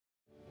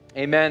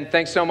Amen.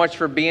 Thanks so much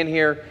for being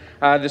here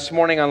this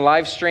morning on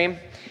live stream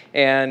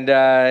and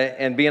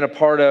being a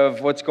part of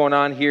what's going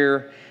on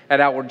here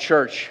at Outward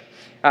Church.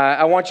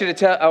 I want to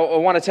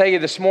tell you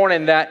this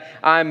morning that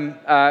I'm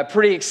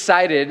pretty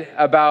excited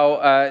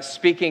about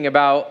speaking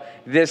about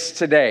this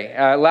today.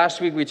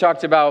 Last week we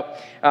talked about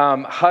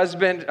wives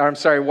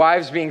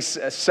being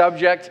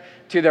subject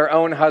to their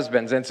own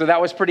husbands. And so that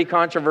was pretty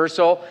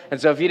controversial. And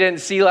so if you didn't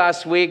see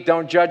last week,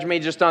 don't judge me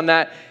just on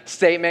that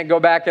statement. Go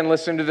back and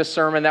listen to the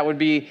sermon. That would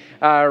be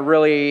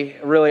really,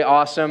 really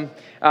awesome.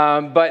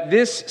 But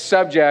this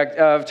subject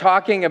of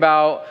talking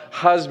about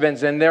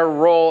husbands and their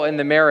role in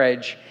the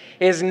marriage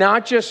is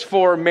not just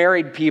for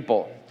married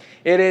people.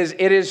 It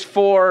is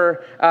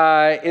for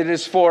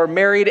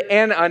married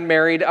and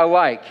unmarried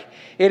alike.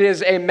 It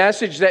is a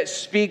message that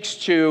speaks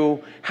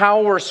to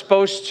how we're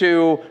supposed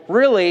to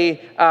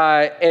really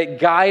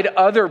guide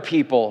other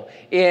people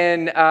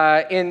in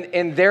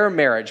their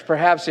marriage.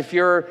 Perhaps if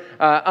you're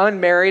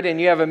unmarried and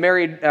you have a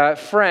married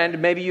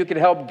friend, maybe you could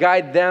help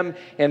guide them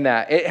in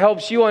that. It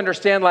helps you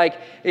understand,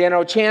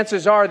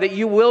 chances are that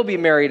you will be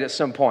married at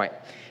some point.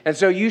 And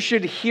so you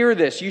should hear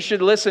this. You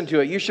should listen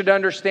to it. You should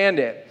understand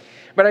it.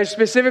 But I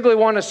specifically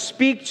want to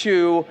speak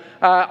to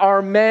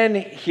our men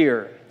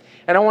here.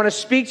 And I want to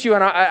speak to you,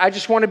 and I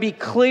just want to be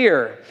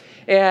clear.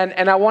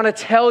 And I want to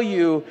tell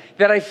you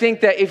that I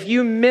think that if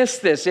you miss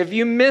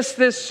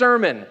this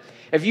sermon,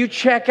 if you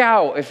check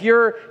out,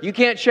 you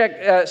can't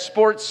check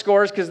sports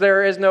scores because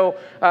there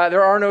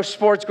are no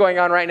sports going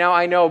on right now,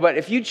 I know. But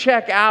if you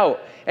check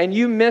out and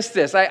you miss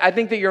this, I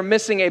think that you're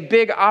missing a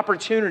big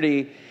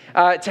opportunity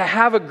to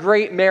have a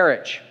great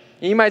marriage.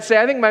 And you might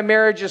say, I think my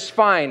marriage is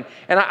fine.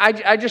 And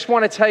I just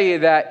want to tell you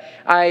that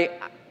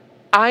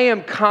I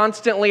am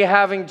constantly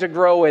having to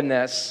grow in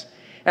this,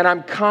 and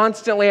I'm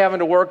constantly having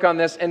to work on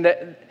this. And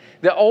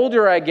the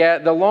older I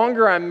get, the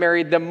longer I'm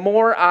married, the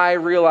more I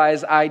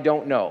realize I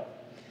don't know.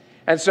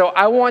 And so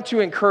I want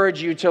to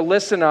encourage you to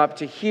listen up,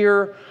 to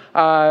hear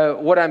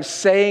what I'm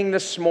saying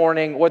this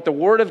morning, what the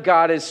Word of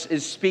God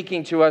is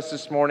speaking to us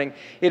this morning.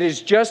 It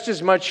is just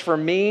as much for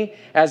me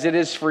as it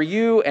is for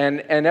you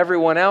and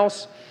everyone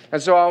else.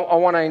 And so I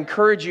want to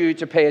encourage you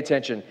to pay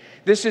attention.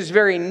 This is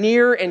very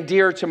near and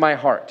dear to my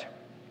heart.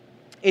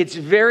 It's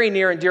very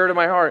near and dear to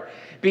my heart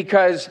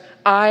because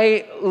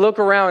I look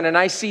around and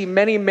I see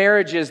many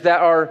marriages that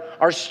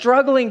are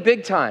struggling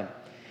big time.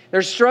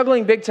 They're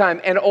struggling big time.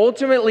 And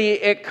ultimately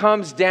it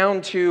comes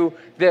down to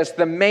this.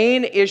 The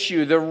main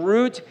issue, the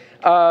root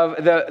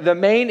of the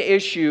main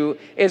issue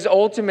is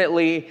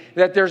ultimately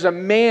that there's a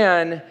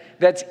man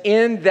that's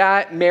in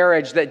that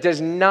marriage that does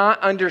not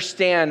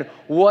understand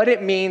what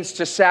it means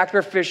to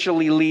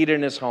sacrificially lead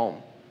in his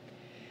home.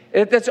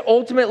 That's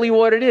ultimately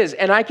what it is.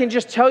 And I can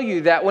just tell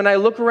you that when I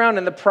look around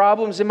and the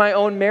problems in my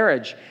own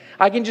marriage,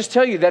 I can just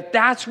tell you that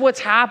that's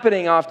what's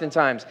happening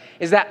oftentimes,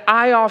 is that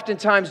I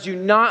oftentimes do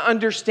not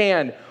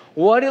understand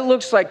what it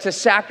looks like to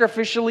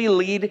sacrificially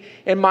lead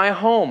in my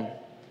home.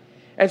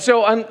 And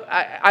so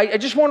I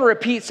just want to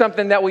repeat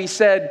something that we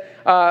said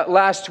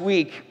last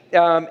week.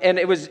 And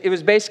it was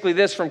basically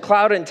this from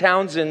Cloud and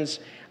Townsend's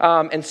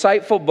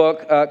insightful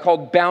book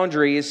called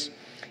Boundaries.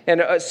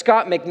 And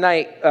Scott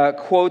McKnight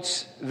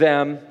quotes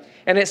them.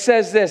 And it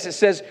says this, it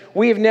says,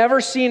 "We have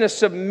never seen a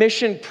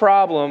submission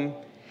problem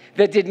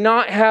that did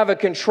not have a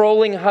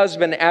controlling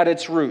husband at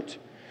its root.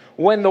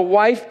 When the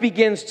wife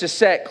begins to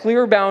set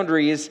clear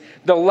boundaries,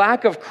 the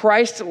lack of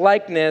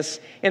Christ-likeness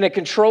in a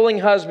controlling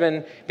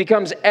husband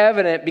becomes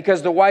evident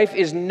because the wife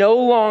is no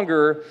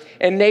longer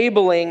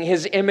enabling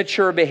his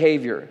immature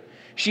behavior.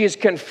 She is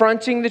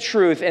confronting the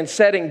truth and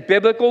setting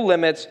biblical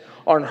limits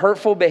on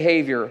hurtful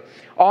behavior.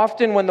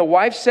 Often when the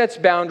wife sets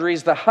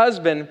boundaries, the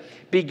husband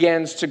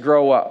begins to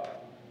grow up."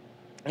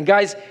 And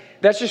guys,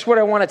 that's just what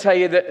I want to tell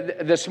you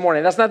this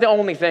morning. That's not the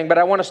only thing, but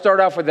I want to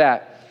start off with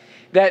that.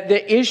 That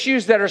the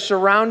issues that are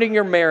surrounding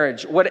your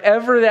marriage,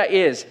 whatever that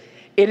is,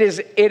 it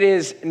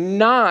is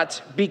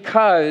not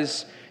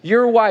because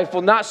your wife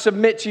will not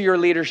submit to your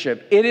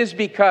leadership. It is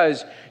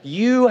because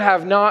you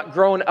have not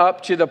grown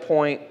up to the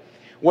point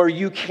where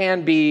you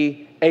can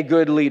be a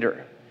good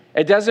leader.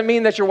 It doesn't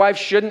mean that your wife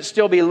shouldn't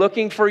still be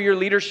looking for your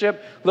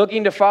leadership,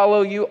 looking to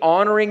follow you,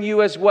 honoring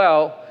you as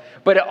well.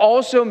 But it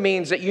also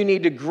means that you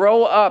need to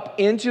grow up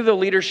into the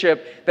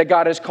leadership that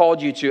God has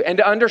called you to, and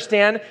to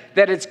understand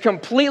that it's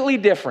completely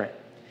different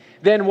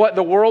than what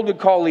the world would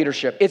call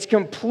leadership. It's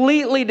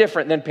completely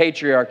different than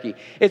patriarchy.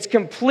 It's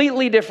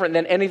completely different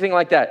than anything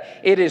like that.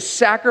 It is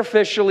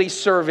sacrificially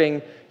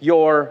serving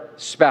your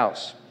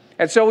spouse.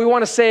 And so we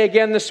want to say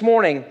again this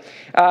morning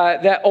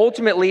that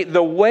ultimately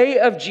the way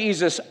of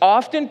Jesus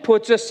often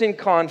puts us in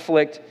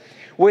conflict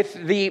with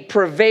the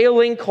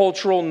prevailing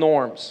cultural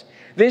norms.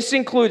 This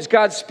includes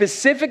God's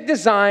specific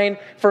design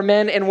for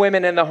men and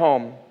women in the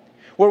home,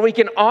 where we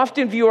can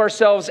often view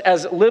ourselves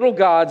as little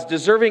gods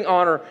deserving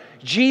honor.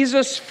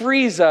 Jesus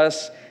frees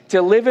us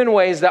to live in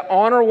ways that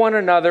honor one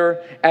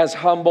another as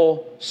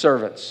humble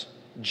servants.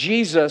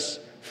 Jesus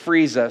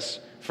frees us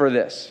for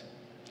this.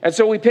 And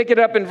so we pick it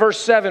up in verse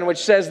 7, which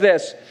says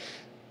this.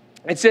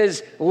 It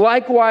says,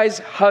 likewise,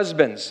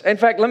 husbands. In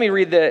fact, let me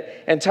read the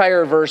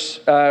entire verse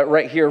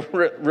right here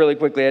really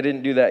quickly. I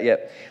didn't do that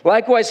yet.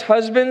 Likewise,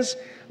 husbands,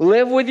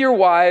 live with your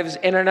wives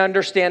in an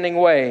understanding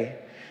way,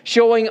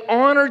 showing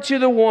honor to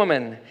the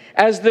woman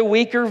as the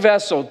weaker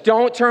vessel.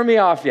 Don't turn me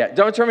off yet.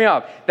 Don't turn me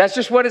off. That's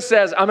just what it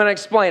says. I'm going to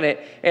explain it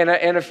in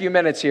a few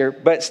minutes here,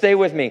 but stay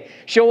with me.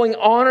 Showing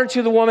honor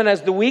to the woman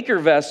as the weaker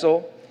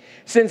vessel,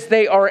 since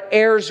they are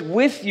heirs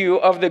with you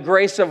of the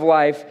grace of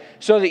life,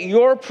 so that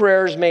your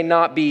prayers may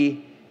not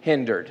be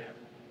hindered.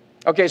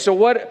 Okay, so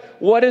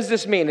what does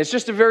this mean? It's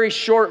just a very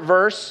short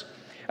verse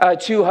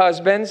to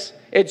husbands.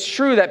 It's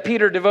true that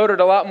Peter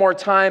devoted a lot more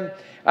time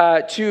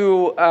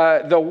to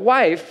the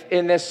wife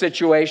in this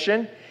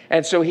situation,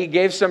 and so he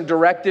gave some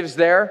directives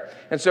there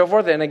and so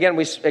forth. And again,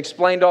 we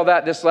explained all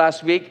that this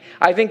last week.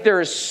 I think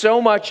there is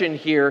so much in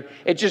here.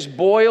 It just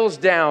boils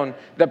down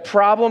the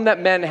problem that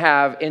men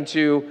have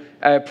into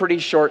a pretty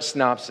short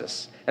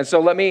synopsis. And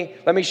so let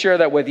me share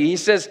that with you. He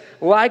says,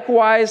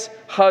 likewise,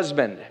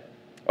 husband.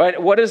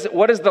 What is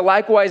the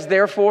likewise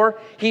there for?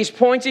 He's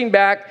pointing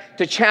back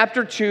to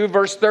chapter 2,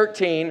 verse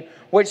 13,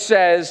 which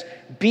says,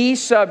 be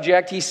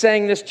subject. He's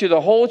saying this to the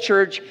whole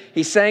church.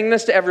 He's saying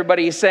this to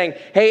everybody. He's saying,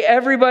 hey,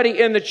 everybody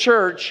in the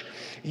church,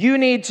 you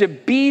need to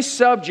be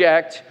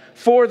subject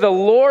for the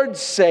Lord's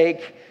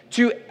sake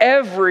to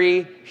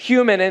every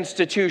human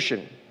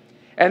institution.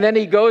 And then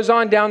he goes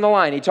on down the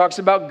line. He talks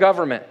about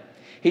government.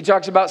 He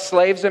talks about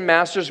slaves and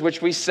masters,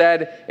 which we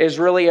said is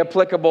really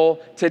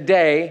applicable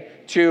today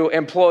to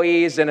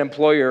employees and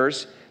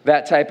employers,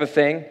 that type of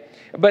thing.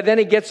 But then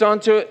he gets on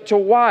to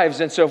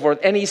wives and so forth.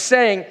 And he's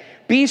saying,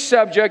 be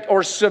subject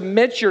or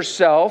submit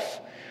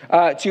yourself,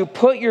 to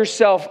put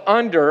yourself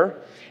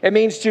under. It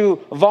means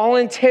to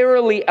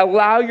voluntarily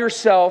allow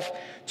yourself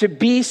to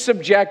be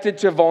subjected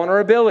to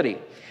vulnerability.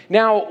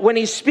 Now, when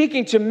he's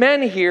speaking to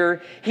men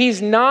here, he's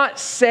not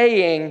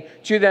saying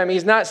to them,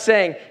 he's not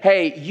saying,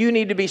 hey, you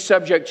need to be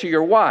subject to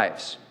your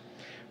wives.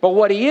 But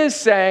what he is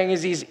saying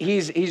is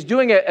he's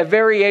doing a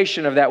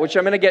variation of that, which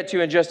I'm going to get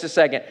to in just a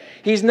second.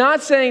 He's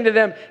not saying to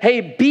them,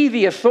 hey, be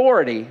the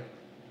authority.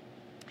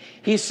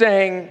 He's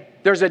saying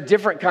there's a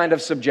different kind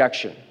of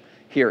subjection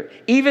here.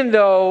 Even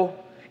though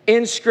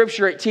in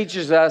Scripture it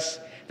teaches us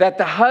that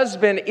the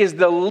husband is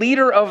the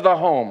leader of the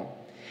home,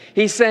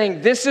 he's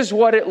saying this is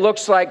what it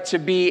looks like to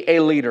be a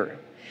leader.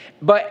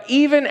 But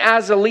even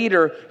as a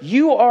leader,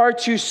 you are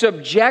to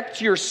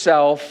subject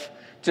yourself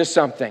to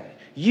something.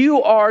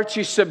 You are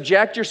to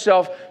subject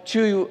yourself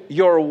to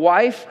your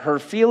wife, her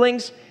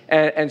feelings,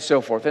 and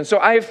so forth. And so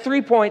I have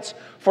 3 points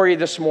for you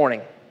this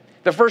morning.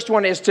 The first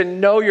one is to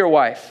know your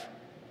wife.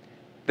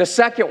 The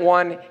second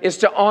one is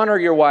to honor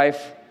your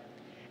wife.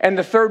 And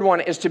the third one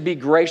is to be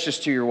gracious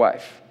to your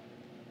wife.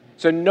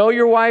 So know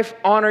your wife,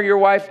 honor your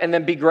wife, and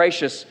then be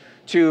gracious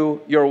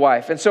to your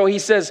wife. And so he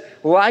says,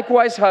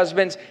 likewise,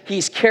 husbands,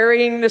 he's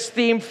carrying this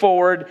theme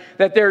forward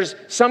that there's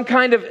some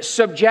kind of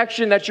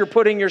subjection that you're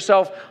putting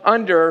yourself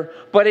under,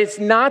 but it's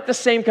not the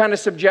same kind of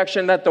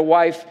subjection that the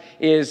wife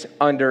is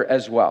under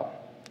as well.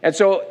 And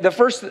so the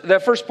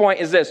first point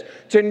is this,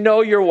 to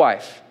know your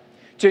wife.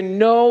 To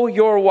know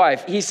your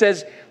wife. He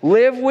says,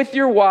 live with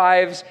your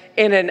wives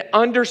in an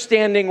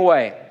understanding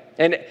way.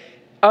 And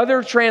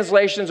other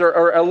translations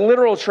or a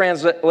literal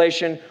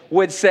translation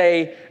would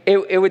say,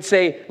 it would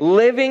say,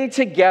 living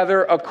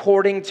together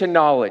according to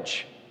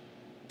knowledge.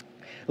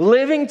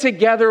 Living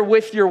together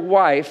with your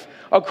wife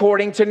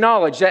according to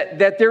knowledge.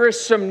 That there is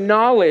some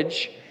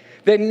knowledge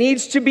that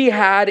needs to be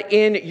had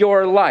in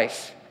your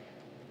life.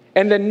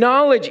 And the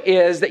knowledge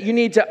is that you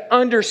need to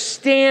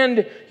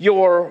understand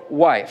your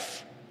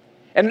wife.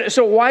 And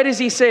so why does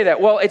he say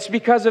that? Well, it's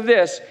because of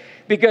this.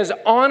 Because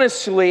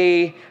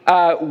honestly,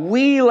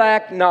 we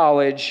lack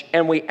knowledge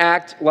and we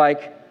act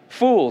like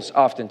fools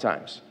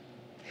oftentimes.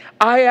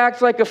 I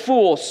act like a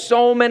fool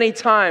so many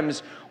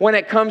times when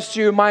it comes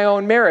to my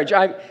own marriage.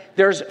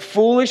 There's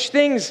foolish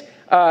things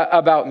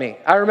about me.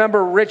 I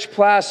remember Rich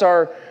Plass,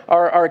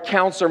 our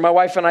counselor. My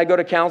wife and I go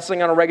to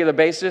counseling on a regular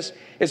basis.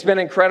 It's been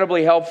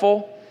incredibly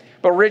helpful.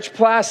 But Rich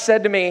Plass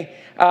said to me,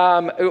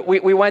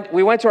 we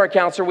went to our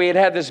counselor. We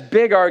had this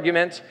big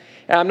argument.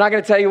 And I'm not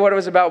going to tell you what it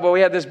was about, but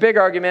we had this big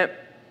argument.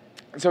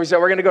 So we said,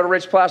 we're going to go to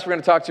Rich Plass. We're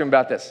going to talk to him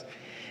about this.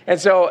 And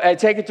so I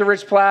take it to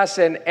Rich Plass,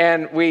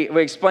 and we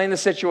explain the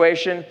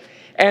situation.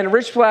 And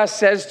Rich Plass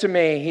says to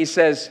me, he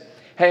says,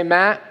 hey,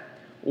 Matt,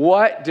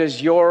 what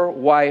does your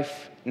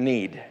wife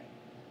need?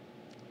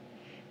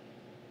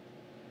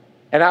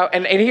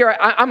 And here,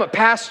 I'm a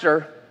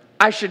pastor.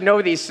 I should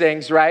know these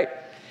things, right?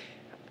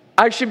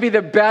 I should be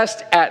the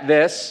best at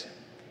this.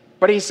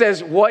 But he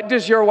says, what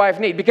does your wife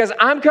need? Because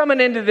I'm coming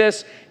into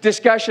this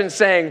discussion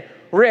saying,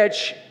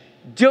 Rich,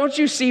 don't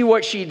you see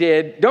what she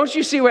did? Don't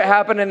you see what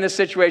happened in this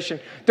situation?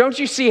 Don't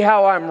you see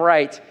how I'm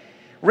right?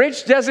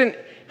 Rich doesn't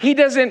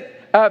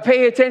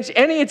pay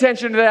any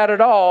attention to that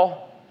at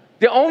all.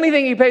 The only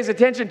thing he pays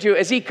attention to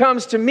is he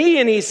comes to me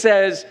and he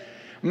says,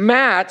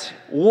 Matt,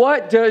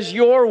 what does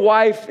your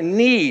wife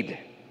need?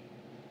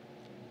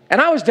 And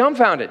I was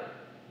dumbfounded.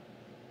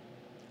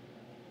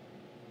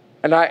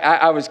 And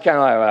I was kind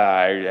of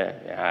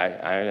like,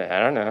 I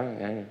don't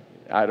know.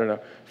 I don't know.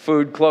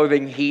 Food,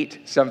 clothing, heat,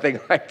 something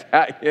like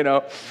that, you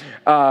know.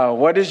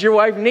 What does your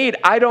wife need?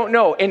 I don't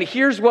know. And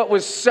here's what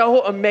was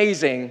so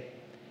amazing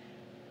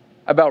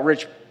about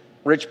Rich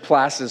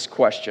Plass's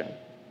question.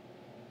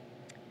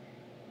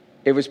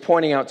 It was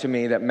pointing out to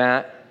me that,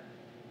 Matt,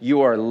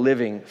 you are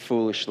living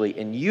foolishly,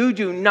 and you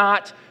do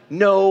not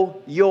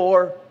know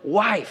your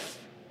wife.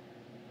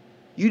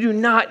 You do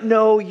not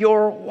know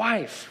your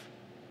wife.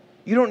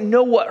 You don't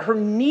know what her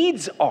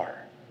needs are.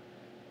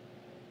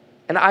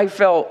 And I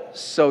felt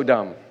so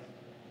dumb.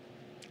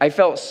 I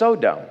felt so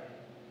dumb.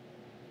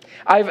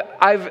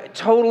 I've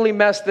totally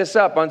messed this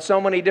up on so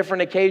many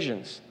different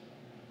occasions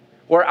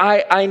where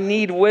I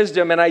need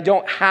wisdom and I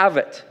don't have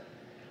it.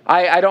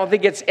 I don't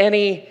think it's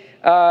any...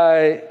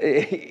 I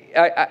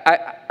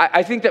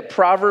think that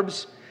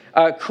Proverbs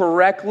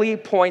correctly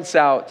points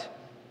out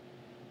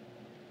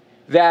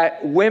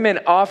that women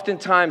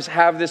oftentimes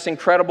have this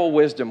incredible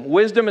wisdom.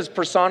 Wisdom is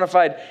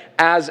personified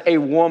as a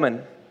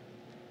woman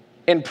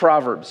in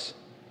Proverbs.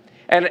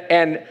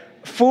 And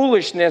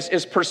foolishness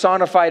is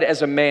personified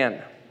as a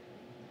man.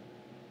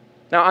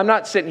 Now, I'm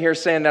not sitting here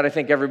saying that I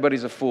think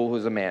everybody's a fool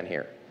who's a man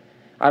here.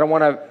 I don't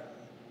want to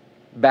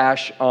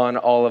bash on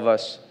all of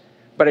us.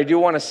 But I do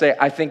want to say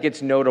I think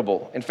it's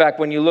notable. In fact,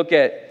 when you look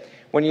at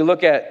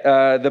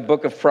the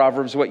book of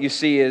Proverbs, what you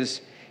see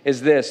is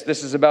this.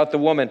 This is about the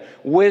woman.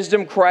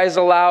 Wisdom cries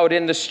aloud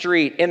in the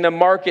street. In the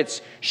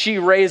markets, she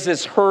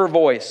raises her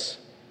voice.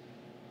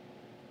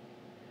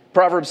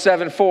 Proverbs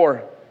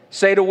 7:4.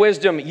 Say to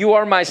wisdom, you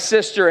are my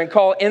sister, and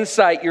call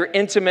insight your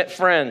intimate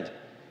friend.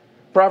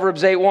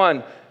 Proverbs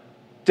 8:1.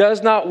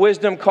 Does not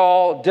wisdom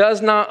call?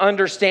 Does not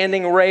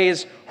understanding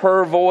raise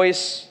her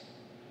voice?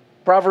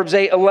 Proverbs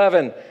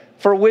 8:11.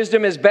 For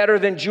wisdom is better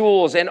than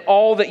jewels, and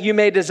all that you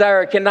may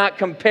desire cannot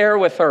compare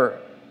with her.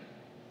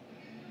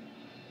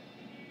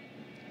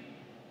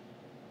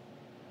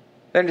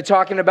 Then you're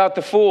talking about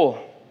the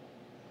fool,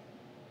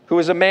 who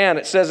is a man.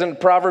 It says in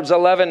Proverbs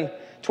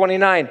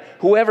 11:29,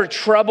 whoever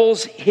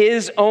troubles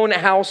his own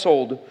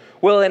household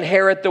will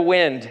inherit the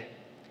wind,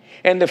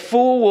 and the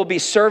fool will be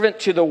servant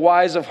to the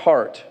wise of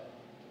heart.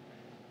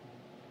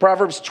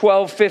 Proverbs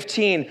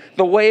 12:15,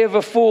 the way of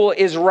a fool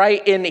is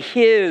right in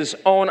his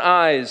own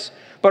eyes,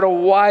 but a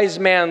wise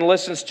man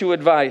listens to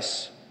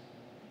advice.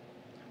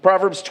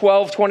 Proverbs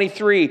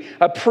 12:23,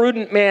 a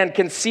prudent man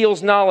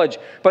conceals knowledge,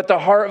 but the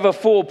heart of a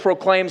fool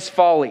proclaims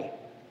folly.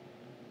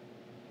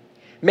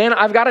 Man,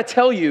 I've got to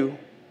tell you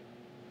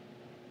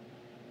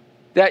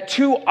that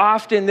too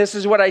often this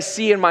is what I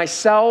see in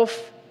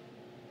myself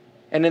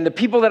and in the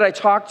people that I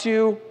talk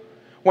to.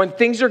 When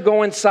things are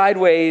going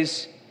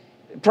sideways,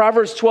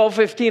 Proverbs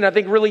 12:15 I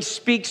think really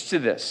speaks to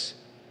this.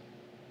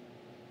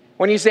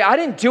 When you say, I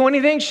didn't do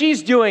anything,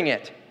 she's doing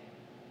it.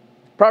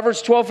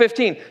 Proverbs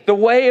 12:15, the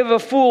way of a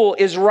fool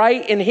is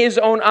right in his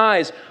own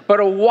eyes,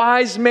 but a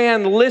wise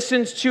man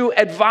listens to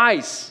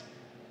advice.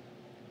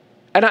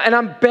 And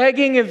I'm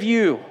begging of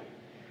you,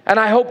 and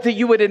I hope that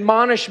you would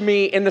admonish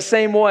me in the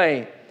same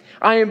way.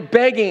 I am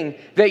begging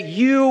that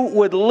you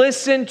would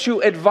listen to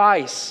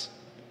advice,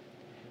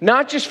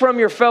 not just from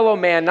your fellow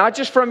man, not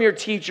just from your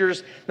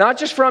teachers, not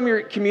just from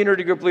your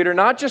community group leader,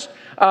 not just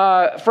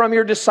from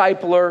your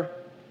discipler,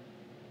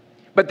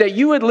 but that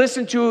you would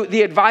listen to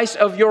the advice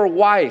of your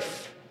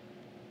wife.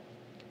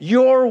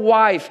 Your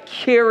wife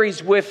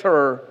carries with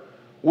her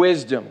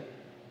wisdom.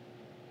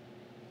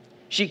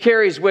 She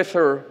carries with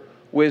her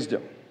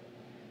wisdom.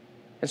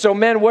 And so,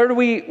 men, where do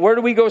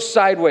we go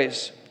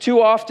sideways?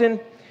 Too often,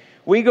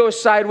 we go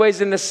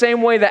sideways in the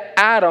same way that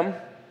Adam,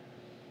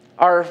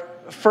 our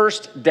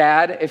first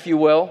dad, if you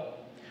will,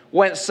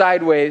 went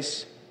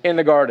sideways in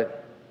the garden.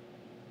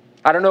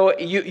 I don't know,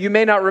 you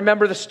may not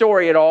remember the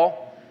story at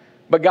all,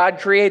 but God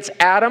creates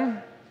Adam.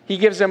 He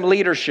gives him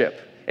leadership.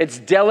 It's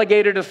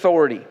delegated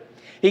authority.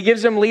 He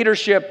gives him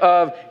leadership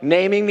of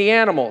naming the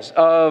animals,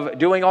 of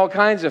doing all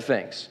kinds of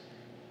things.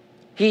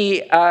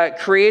 He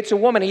creates a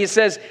woman. He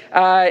says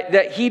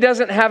that he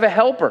doesn't have a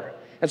helper.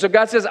 And so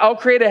God says, I'll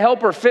create a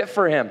helper fit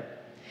for him.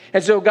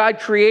 And so God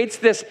creates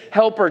this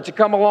helper to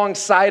come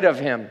alongside of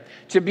him,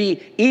 to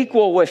be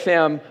equal with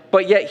him,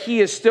 but yet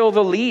he is still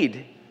the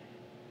lead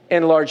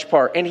in large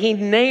part. And he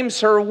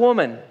names her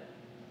woman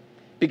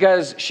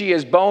because she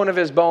is bone of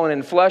his bone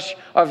and flesh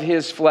of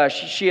his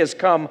flesh. She has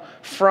come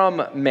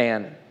from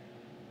man.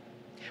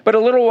 But a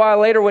little while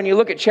later, when you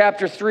look at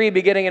chapter 3,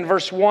 beginning in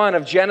verse 1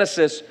 of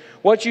Genesis,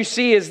 what you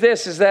see is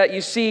this, is that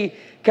you see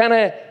kind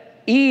of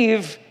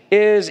Eve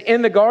is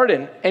in the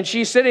garden, and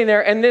she's sitting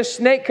there, and this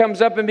snake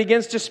comes up and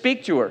begins to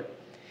speak to her.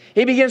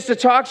 He begins to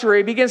talk to her.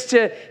 He begins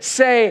to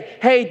say,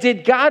 hey,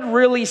 did God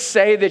really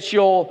say that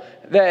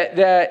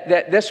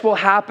this will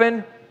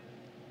happen?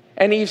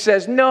 And Eve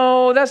says,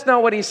 no, that's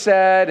not what he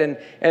said,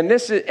 and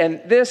this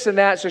and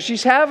that. So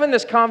she's having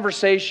this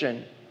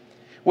conversation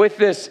with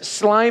this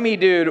slimy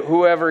dude,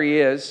 whoever he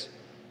is,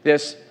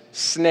 this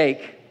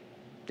snake.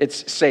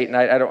 It's Satan.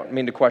 I don't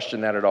mean to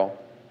question that at all.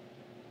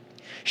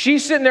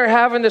 She's sitting there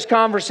having this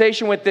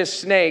conversation with this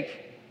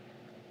snake,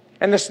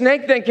 And the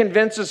snake then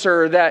convinces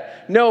her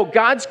that, no,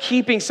 God's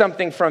keeping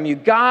something from you.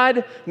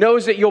 God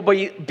knows that you'll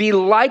be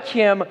like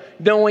him,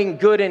 knowing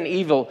good and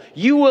evil.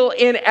 You will,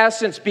 in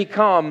essence,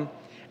 become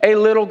a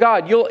little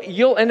God.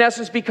 You'll in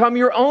essence, become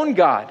your own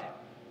God.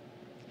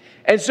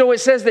 And so it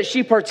says that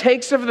she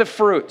partakes of the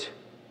fruit,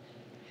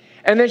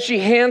 and then she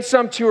hands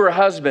some to her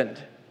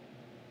husband.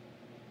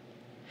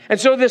 And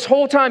so this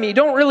whole time, you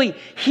don't really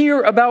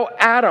hear about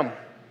Adam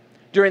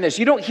during this.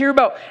 You don't hear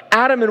about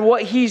Adam and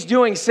what he's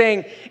doing,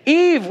 saying,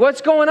 Eve,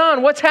 what's going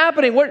on? What's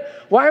happening?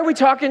 Why are we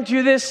talking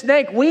to this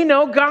snake? We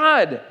know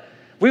God.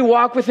 We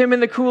walk with him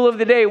in the cool of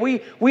the day.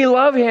 We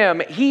love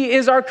him. He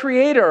is our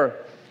creator.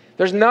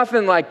 There's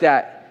nothing like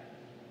that.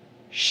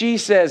 She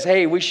says,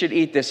 hey, we should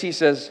eat this. He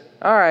says,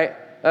 all right,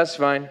 that's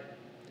fine.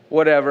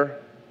 Whatever.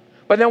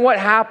 But then what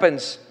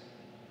happens?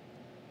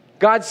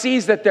 God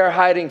sees that they're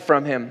hiding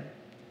from him.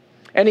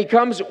 And he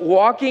comes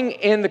walking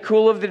in the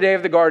cool of the day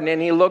of the garden,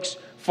 and he looks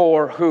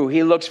for who?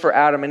 He looks for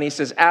Adam, and he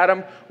says,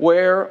 Adam,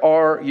 where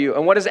are you?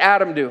 And what does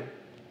Adam do?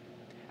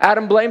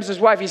 Adam blames his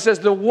wife. He says,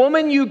 the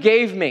woman you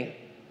gave me,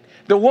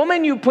 the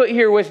woman you put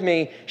here with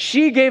me,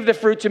 she gave the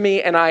fruit to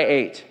me, and I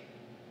ate.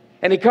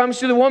 And he comes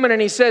to the woman,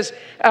 and he says,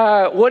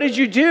 what did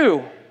you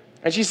do?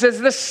 And she says,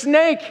 the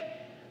snake,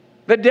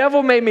 the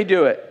devil made me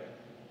do it.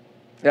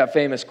 That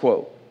famous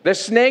quote. The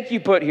snake you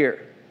put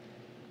here,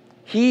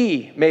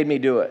 he made me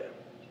do it.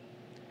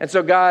 And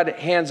so God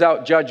hands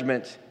out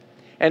judgment.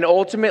 And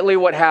ultimately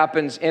what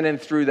happens in and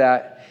through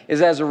that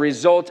is, as a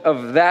result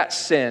of that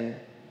sin,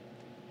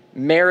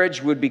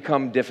 marriage would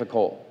become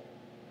difficult.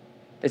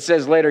 It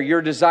says later,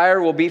 your desire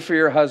will be for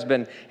your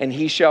husband, and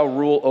he shall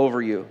rule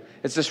over you.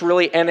 It's this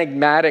really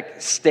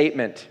enigmatic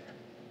statement.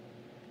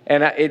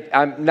 And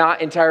I'm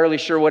not entirely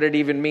sure what it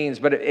even means,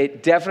 but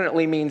it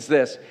definitely means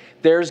this.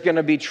 There's going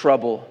to be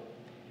trouble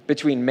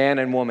between man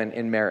and woman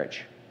in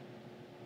marriage.